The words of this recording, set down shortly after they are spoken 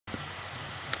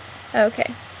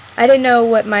Okay. I didn't know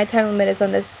what my time limit is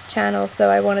on this channel, so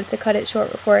I wanted to cut it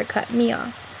short before it cut me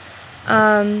off.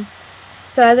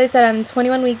 So as I said, I'm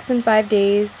 21 weeks and 5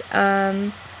 days.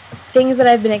 Things that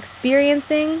I've been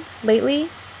experiencing lately.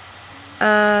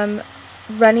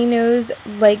 Runny nose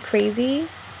like crazy.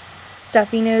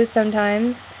 Stuffy nose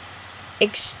sometimes.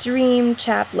 Extreme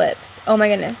chapped lips. Oh my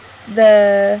goodness.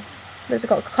 What's it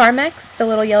called? Carmex, the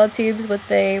little yellow tubes with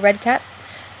the red cap.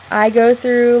 I go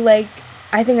through, like,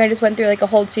 I think I just went through like a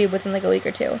whole tube within like a week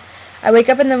or two. I wake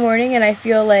up in the morning and I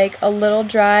feel like a little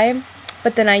dry,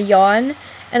 but then I yawn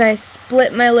and I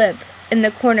split my lip in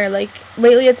the corner. Like,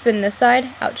 lately it's been this side.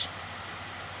 Ouch.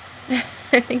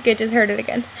 I think I just heard it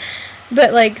again.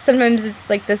 But like sometimes it's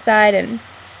like this side, and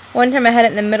one time I had it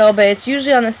in the middle, but it's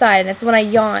usually on the side, and it's when I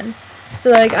yawn. So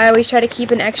like I always try to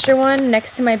keep an extra one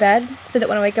next to my bed so that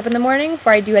when I wake up in the morning,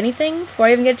 before I do anything, before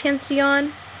I even get a chance to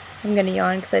yawn, I'm gonna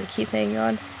yawn because I keep saying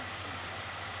yawn.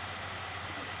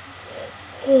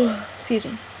 Excuse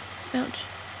me. Ouch.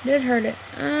 Did hurt it.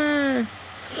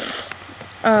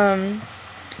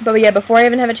 But yeah, before I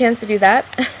even have a chance to do that,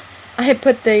 I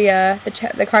put the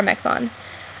Carmex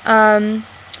on.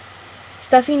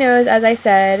 Stuffy nose, as I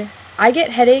said. I get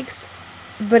headaches,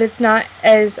 but it's not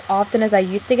as often as I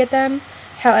used to get them.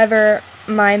 However,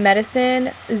 my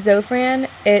medicine, Zofran,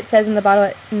 it says in the bottle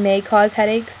it may cause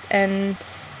headaches, and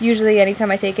usually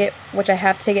anytime I take it, which I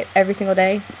have to take it every single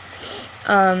day,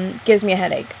 gives me a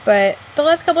headache. But the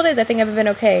last couple of days I think I've been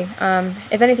okay.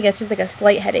 If anything, it's just like a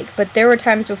slight headache, but there were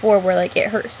times before where like it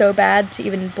hurt so bad to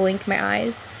even blink my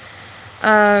eyes.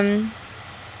 I'm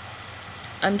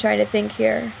trying to think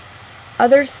here.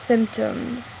 Other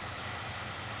symptoms.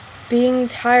 Being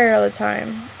tired all the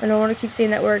time. I don't want to keep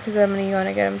saying that word because I'm going to yawn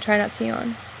again. I'm trying not to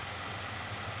yawn.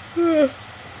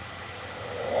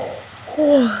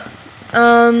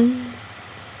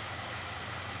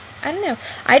 I don't know.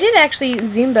 I did actually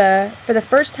Zumba for the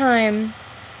first time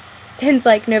since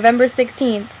like November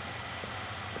 16th.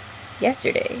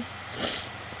 Yesterday.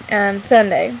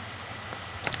 Sunday.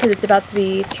 Because it's about to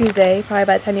be Tuesday, probably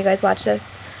by the time you guys watch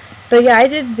this. But yeah, I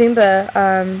did Zumba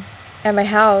at my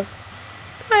house.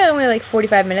 Probably only like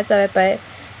 45 minutes of it, but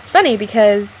it's funny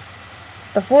because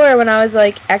before, when I was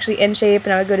like actually in shape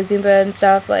and I would go to Zumba and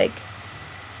stuff, like,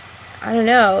 I don't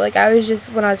know, like I was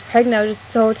just, when I was pregnant, I was just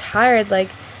so tired, like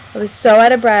I was so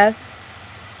out of breath.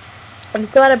 I'm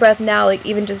so out of breath now, like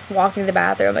even just walking to the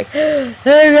bathroom, I'm like, oh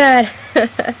god.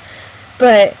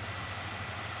 But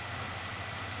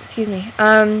excuse me.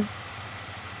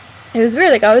 It was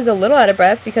weird, like I was a little out of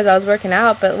breath because I was working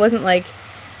out, but it wasn't like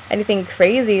anything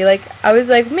crazy. Like I was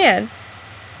like, man,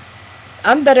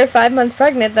 I'm better 5 months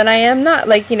pregnant than I am not,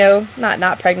 like, you know,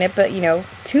 not pregnant, but, you know,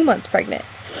 2 months pregnant.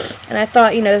 And I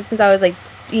thought, you know, since I was like,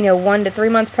 you know, 1 to 3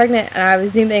 months pregnant and I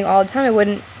was Zooming all the time, it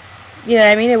wouldn't, you know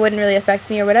what I mean, it wouldn't really affect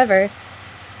me or whatever.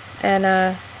 And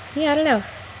yeah, I don't know.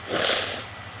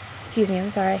 Excuse me,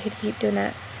 I'm sorry, I hate to keep doing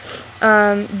that.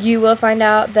 You will find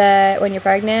out that when you're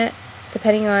pregnant,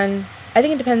 depending on, I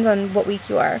think it depends on what week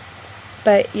you are,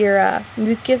 but your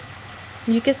mucus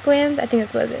glands, I think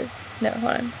that's what it is. No,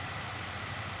 hold on.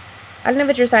 I don't know if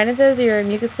it's your sinuses or your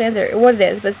mucus glands or what it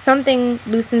is, but something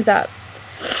loosens up.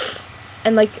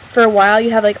 And like for a while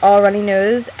you have like all runny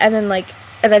nose, and then like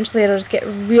eventually it'll just get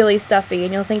really stuffy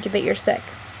and you'll think that you're sick.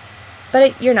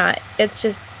 But you're not. It's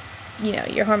just, you know,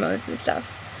 your hormones and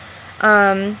stuff.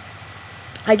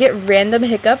 I get random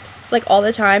hiccups, like, all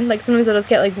the time. Like, sometimes I'll just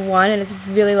get, like, one, and it's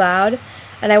really loud.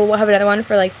 And I will have another one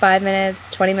for, like, 5 minutes,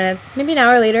 20 minutes, maybe an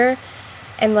hour later.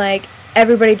 And, like,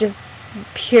 everybody just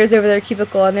peers over their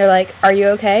cubicle, and they're like, are you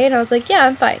okay? And I was like, yeah,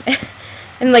 I'm fine.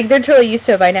 And, like, they're totally used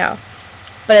to it by now.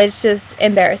 But it's just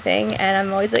embarrassing, and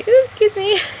I'm always like, ooh, excuse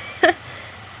me.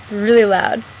 It's really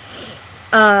loud.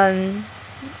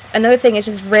 Another thing is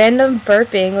just random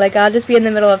burping. Like, I'll just be in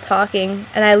the middle of talking,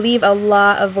 and I leave a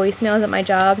lot of voicemails at my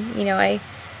job. You know, I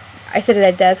sit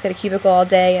at a desk at a cubicle all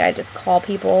day, and I just call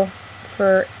people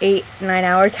for 8, 9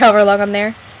 hours, however long I'm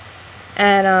there.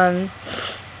 And,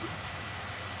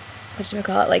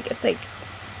 whatchamacallit, like, it's like,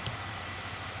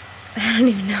 I don't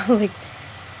even know, like,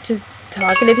 just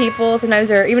talking to people sometimes,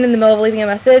 or even in the middle of leaving a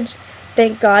message.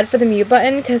 Thank God for the mute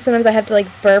button, because sometimes I have to, like,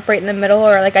 burp right in the middle,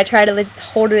 or, like, I try to, like, just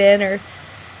hold it in, or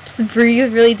just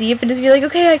breathe really deep and just be like,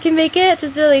 okay, I can make it,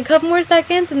 just really a couple more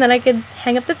seconds, and then I could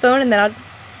hang up the phone, and then I'll,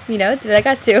 you know, do what I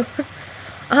got to.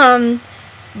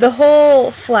 The whole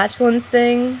flatulence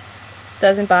thing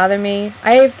doesn't bother me.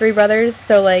 I have 3 brothers,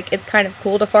 so, like, it's kind of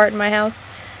cool to fart in my house.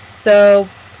 So,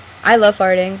 I love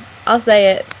farting. I'll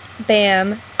say it.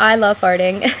 Bam. I love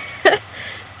farting.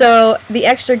 So, the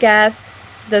extra gas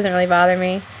doesn't really bother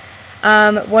me.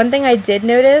 One thing I did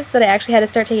notice that I actually had to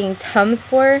start taking Tums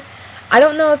for I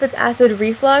don't know if it's acid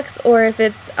reflux or if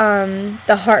it's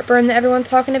the heartburn that everyone's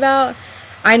talking about.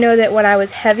 I know that when I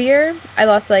was heavier, I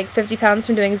lost like 50 pounds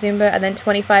from doing Zumba and then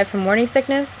 25 from morning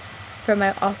sickness from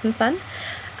my awesome son.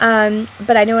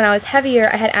 But I know when I was heavier,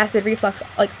 I had acid reflux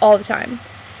like all the time.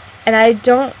 And I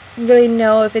don't really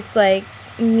know if it's like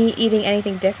me eating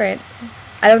anything different.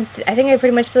 I think I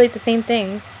pretty much still eat the same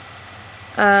things.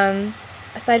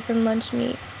 Aside from lunch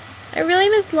meat. I really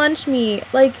miss lunch meat.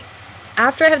 Like,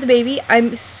 after I have the baby,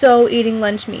 I'm so eating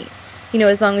lunch meat. You know,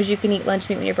 as long as you can eat lunch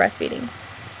meat when you're breastfeeding.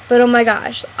 But oh my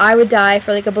gosh, I would die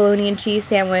for like a bologna and cheese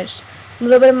sandwich. A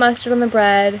little bit of mustard on the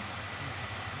bread.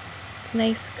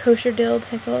 Nice kosher dill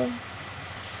pickle.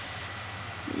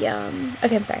 Yum.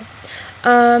 Okay, I'm sorry.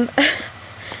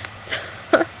 So,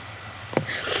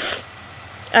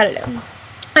 I don't know.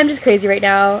 I'm just crazy right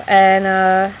now,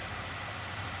 and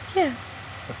yeah,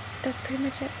 that's pretty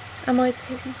much it. I'm always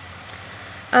crazy.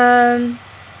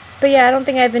 But yeah, I don't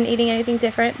think I've been eating anything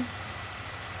different.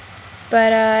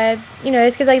 But, you know,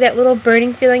 it's because, like, that little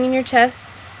burning feeling in your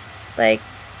chest, like,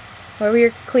 wherever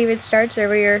your cleavage starts, or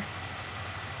where your,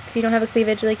 if you don't have a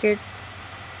cleavage, like, your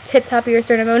tip-top of your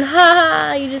sternum bone, ha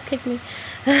ha, you just kicked me.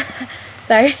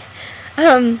 Sorry.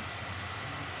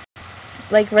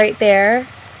 Like, right there,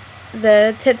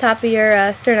 the tip-top of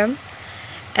your, sternum,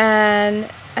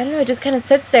 and, I don't know, it just kind of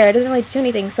sits there. It doesn't really do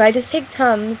anything, so I just take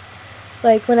Tums,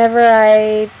 like, whenever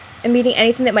I am eating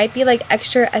anything that might be, like,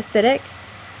 extra acidic.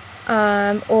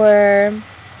 Or,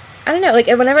 I don't know, like,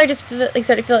 whenever I just feel, like,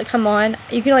 start to feel it come on,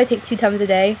 you can only take 2 Tums a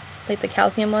day, like the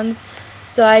calcium ones,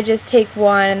 so I just take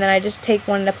one, and then I just take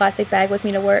one in a plastic bag with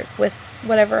me to work, with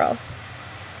whatever else.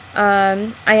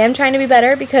 I am trying to be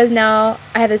better, because now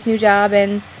I have this new job,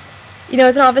 and, you know,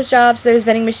 it's an office job, so there's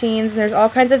vending machines, and there's all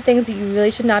kinds of things that you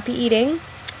really should not be eating.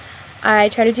 I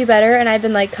try to do better, and I've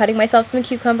been, like, cutting myself some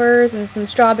cucumbers, and some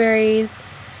strawberries,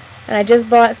 and I just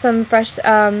bought some fresh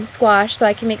squash so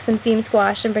I can make some steamed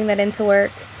squash and bring that into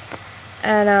work.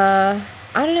 And I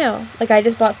don't know, like, I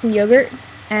just bought some yogurt,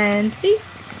 and see,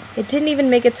 it didn't even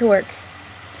make it to work.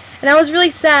 And I was really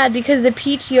sad because the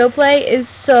peach Yoplait is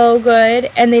so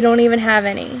good and they don't even have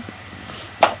any.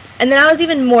 And then I was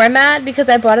even more mad because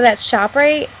I bought it at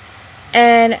ShopRite,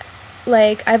 and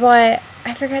like, I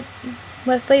forgot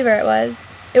what flavor it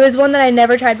was. It was one that I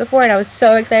never tried before, and I was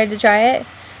so excited to try it.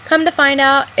 Come to find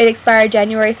out, it expired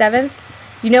January 7th.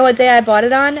 You know what day I bought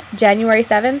it on? January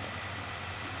 7th.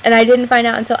 And I didn't find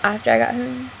out until after I got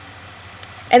home.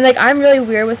 And, like, I'm really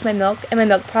weird with my milk and my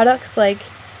milk products. Like,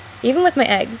 even with my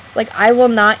eggs. Like, I will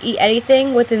not eat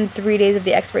anything within 3 days of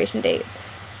the expiration date.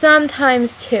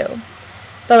 Sometimes 2.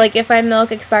 But, like, if my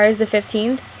milk expires the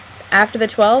 15th, after the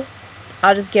 12th,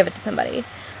 I'll just give it to somebody.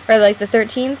 Or, like, the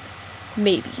 13th,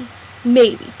 maybe.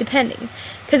 Maybe, depending.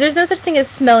 Because there's no such thing as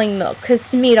smelling milk, because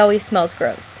to me it always smells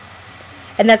gross.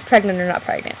 And that's pregnant or not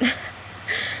pregnant.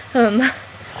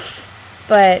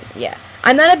 But, yeah.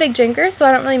 I'm not a big drinker, so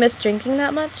I don't really miss drinking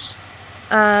that much.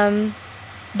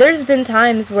 There's been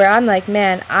times where I'm like,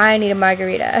 man, I need a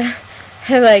margarita.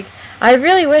 Like, I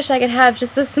really wish I could have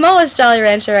just the smallest Jolly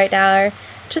Rancher right now, or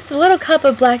just a little cup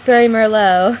of Blackberry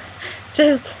Merlot.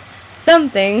 Just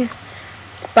something.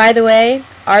 By the way,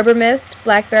 Arbor Mist,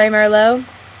 Blackberry Merlot,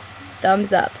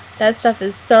 thumbs up. That stuff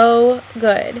is so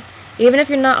good. Even if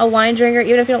you're not a wine drinker,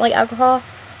 even if you don't like alcohol,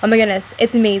 oh my goodness,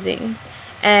 it's amazing.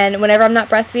 And whenever I'm not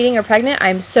breastfeeding or pregnant,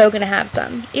 I'm so gonna have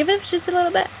some. Even if it's just a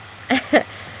little bit.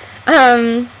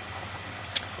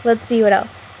 Let's see what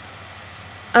else.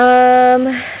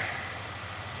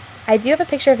 I do have a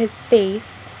picture of his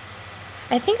face.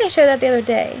 I think I showed that the other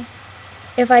day.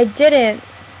 If I didn't,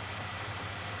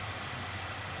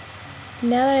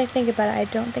 now that I think about it, I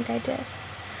don't think I did.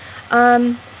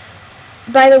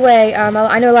 By the way, I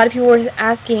know a lot of people were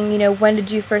asking, you know, when did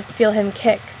you first feel him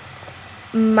kick?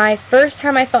 My first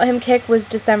time I felt him kick was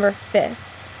December 5th.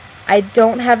 I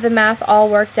don't have the math all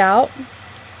worked out,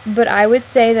 but I would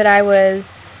say that I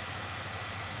was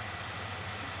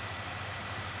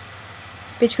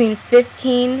between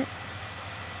 15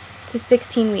 to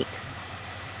 16 weeks.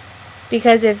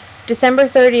 Because if December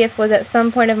 30th was at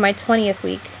some point of my 20th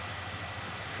week,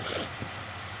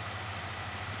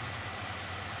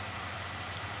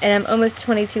 and I'm almost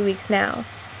 22 weeks now.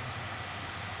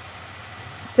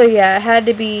 So yeah, it had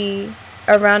to be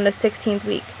around the 16th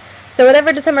week. So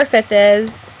whatever December 5th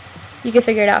is, you can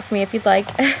figure it out for me if you'd like.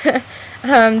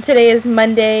 Today is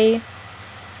Monday,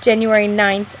 January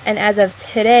 9th, and as of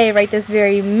today, right this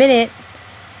very minute,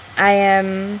 I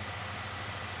am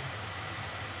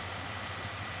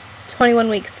 21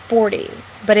 weeks, 4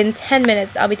 days. But in 10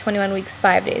 minutes, I'll be 21 weeks,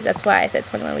 5 days. That's why I said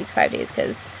 21 weeks, 5 days,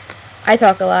 because I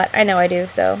talk a lot. I know I do,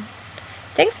 so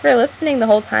Thanks for listening the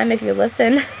whole time if you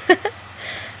listen.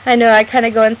 I know I kind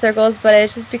of go in circles, but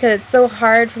it's just because it's so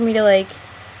hard for me to, like,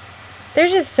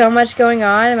 there's just so much going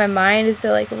on, and my mind is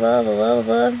so, like, blah, blah, blah,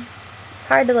 blah. It's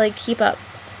hard to, like, keep up.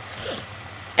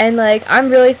 And, like, I'm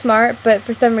really smart, but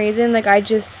for some reason, like, I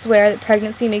just swear that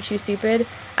pregnancy makes you stupid.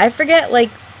 I forget,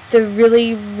 like, the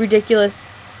really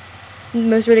ridiculous,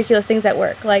 most ridiculous things at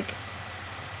work. Like,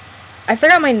 I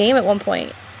forgot my name at one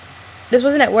point. This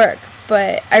wasn't at work,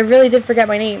 but I really did forget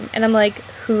my name. And I'm like,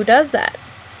 who does that?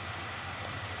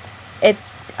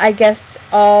 It's, I guess,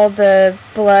 all the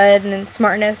blood and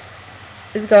smartness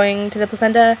is going to the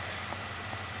placenta.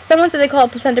 Someone said they call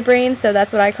it placenta brain, so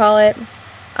that's what I call it.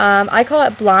 I call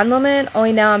it blonde moment,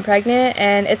 only now I'm pregnant,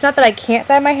 and it's not that I can't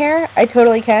dye my hair. I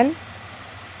totally can.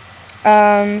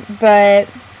 But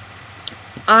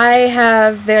I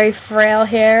have very frail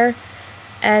hair,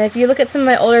 and if you look at some of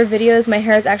my older videos, my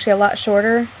hair is actually a lot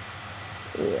shorter.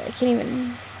 Ooh, I can't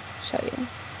even show you.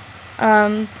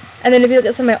 And then if you look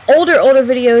at some of my older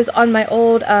videos on my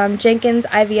old Jenkins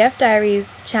IVF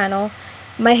Diaries channel,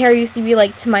 my hair used to be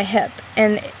like to my hip,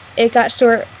 and it got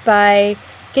short by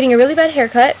getting a really bad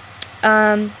haircut.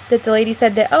 That the lady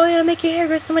said that, oh, it'll make your hair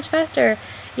grow so much faster.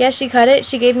 Yeah, she cut it.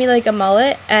 She gave me like a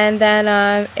mullet, and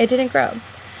then it didn't grow.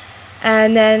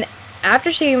 And then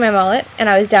after she gave me my mullet and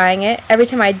I was dyeing it, every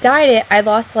time I dyed it, I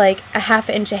lost like a ½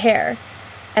 inch of hair.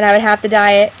 And I would have to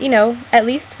dye it, you know, at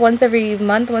least once every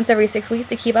month, once every 6 weeks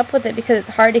to keep up with it, because it's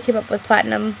hard to keep up with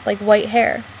platinum, like, white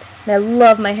hair. And I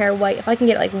love my hair white. If I can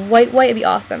get it, like, white, it'd be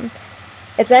awesome.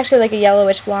 It's actually like a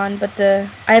yellowish blonde, but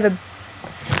I have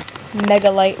a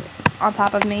mega light on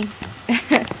top of me.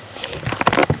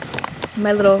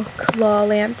 My little claw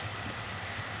lamp.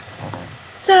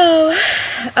 So,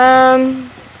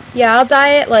 yeah, I'll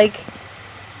dye it, like,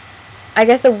 I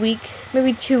guess a week,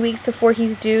 maybe 2 weeks before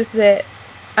he's due, so that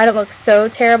I don't look so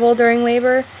terrible during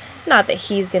labor. Not that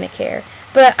he's gonna care.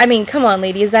 But, I mean, come on,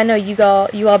 ladies. I know you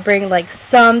all bring, like,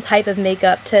 some type of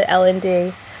makeup to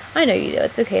L&D. I know you do.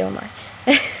 It's okay, don't lie.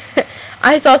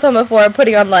 I saw someone before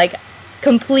putting on, like,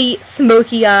 complete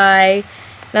smoky eye.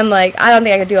 And I'm like, I don't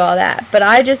think I could do all that. But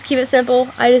I just keep it simple.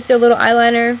 I just do a little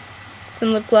eyeliner,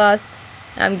 some lip gloss.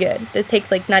 I'm good. This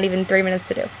takes, like, not even 3 minutes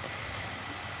to do.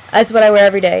 That's what I wear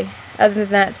every day. Other than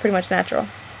that, it's pretty much natural.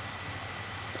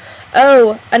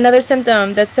 Oh, another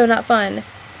symptom that's so not fun.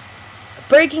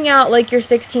 Breaking out like you're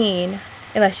 16,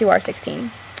 unless you are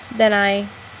 16, then I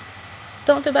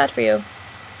don't feel bad for you.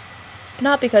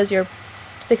 Not because you're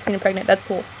 16 and pregnant, that's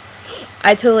cool.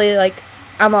 I totally, like,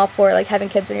 I'm all for, like, having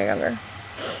kids when you're younger.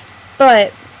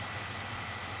 But,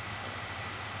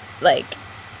 like,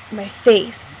 my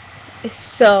face is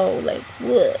so, like,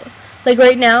 ugh. Like,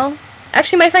 right now,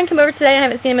 actually, my friend came over today, and I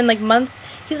haven't seen him in, like, months.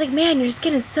 He's like, man, your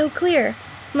skin is so clear.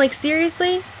 I'm like,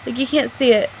 seriously? Like, you can't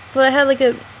see it. But I had, like,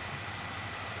 a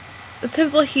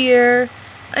pimple here.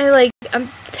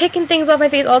 I'm picking things off my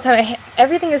face all the time.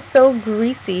 Everything is so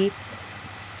greasy.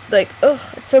 Like, ugh,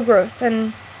 it's so gross.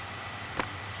 And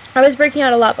I was breaking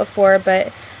out a lot before,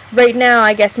 but right now,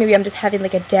 I guess maybe I'm just having,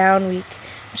 like, a down week,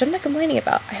 which I'm not complaining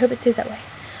about. I hope it stays that way.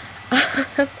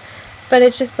 But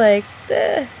it's just, like,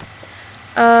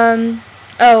 ugh.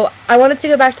 Oh, I wanted to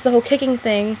go back to the whole kicking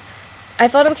thing. I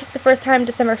felt him kick the first time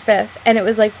December 5th, and it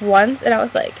was, like, once, and I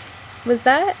was like, was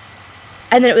that?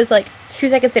 And then it was, like, 2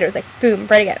 seconds later, it was, like, boom,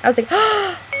 right again. I was like,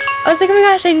 oh my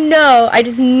gosh, I know. I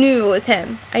just knew it was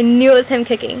him. I knew it was him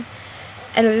kicking.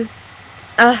 And it was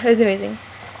amazing.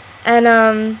 And,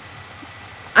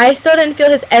 I still didn't feel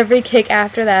his every kick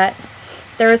after that.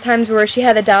 There was times where she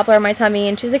had a Doppler on my tummy,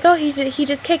 and she's like, oh, he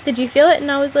just kicked. Did you feel it? And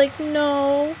I was like,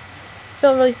 no. I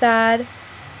felt really sad.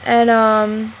 And,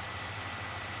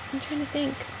 I'm trying to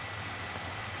think.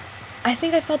 I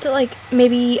think I felt it, like,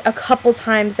 maybe a couple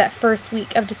times that first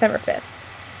week of December 5th.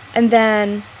 And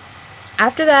then,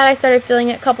 after that, I started feeling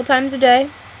it a couple times a day.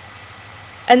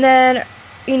 And then,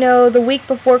 you know, the week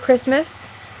before Christmas,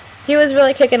 he was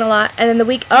really kicking a lot. And then the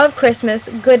week of Christmas,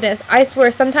 goodness, I swear,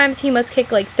 sometimes he must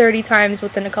kick, like, 30 times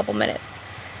within a couple minutes.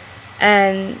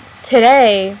 And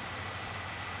today,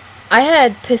 I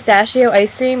had pistachio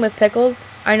ice cream with pickles.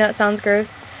 I know that sounds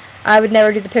gross. I would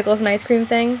never do the pickles and ice cream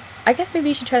thing. I guess maybe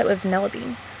you should try that with vanilla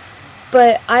bean.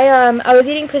 But I was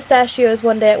eating pistachios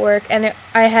one day at work, and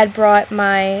I had brought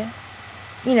my,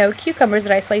 you know, cucumbers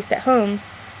that I sliced at home.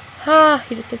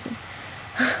 He just kicked me.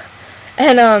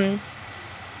 And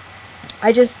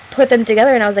I just put them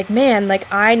together, and I was like, man,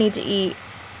 like, I need to eat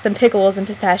some pickles and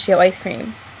pistachio ice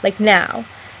cream, like, now.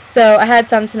 So I had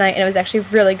some tonight, and it was actually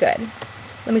really good.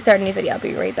 Let me start a new video. I'll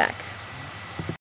be right back.